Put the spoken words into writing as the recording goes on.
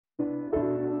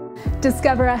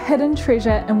Discover a hidden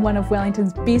treasure in one of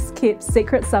Wellington's best kept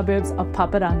secret suburbs of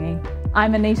Paparangi.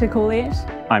 I'm Anita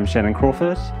Corlett. I'm Shannon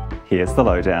Crawford. Here's the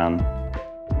lowdown.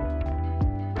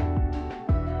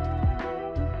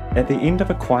 At the end of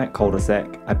a quiet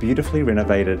cul-de-sac, a beautifully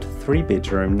renovated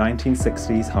 3-bedroom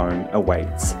 1960s home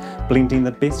awaits, blending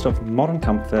the best of modern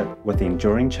comfort with the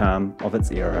enduring charm of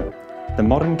its era. The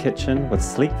modern kitchen with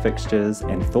sleek fixtures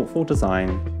and thoughtful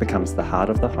design becomes the heart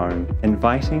of the home,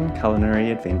 inviting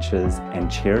culinary adventures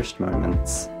and cherished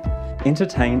moments.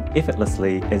 Entertain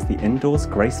effortlessly as the indoors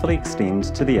gracefully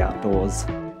extend to the outdoors.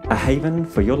 A haven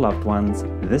for your loved ones,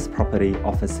 this property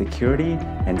offers security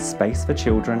and space for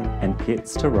children and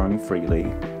pets to roam freely.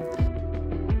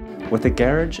 With a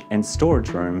garage and storage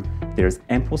room, there is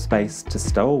ample space to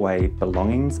stow away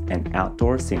belongings and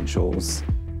outdoor essentials.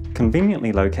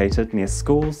 Conveniently located near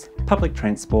schools, public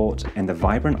transport and the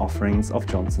vibrant offerings of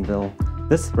Johnsonville,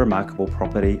 this remarkable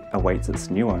property awaits its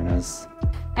new owners.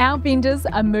 Our vendors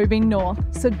are moving north,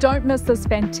 so don't miss this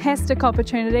fantastic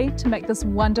opportunity to make this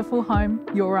wonderful home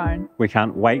your own. We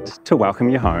can't wait to welcome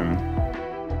you home.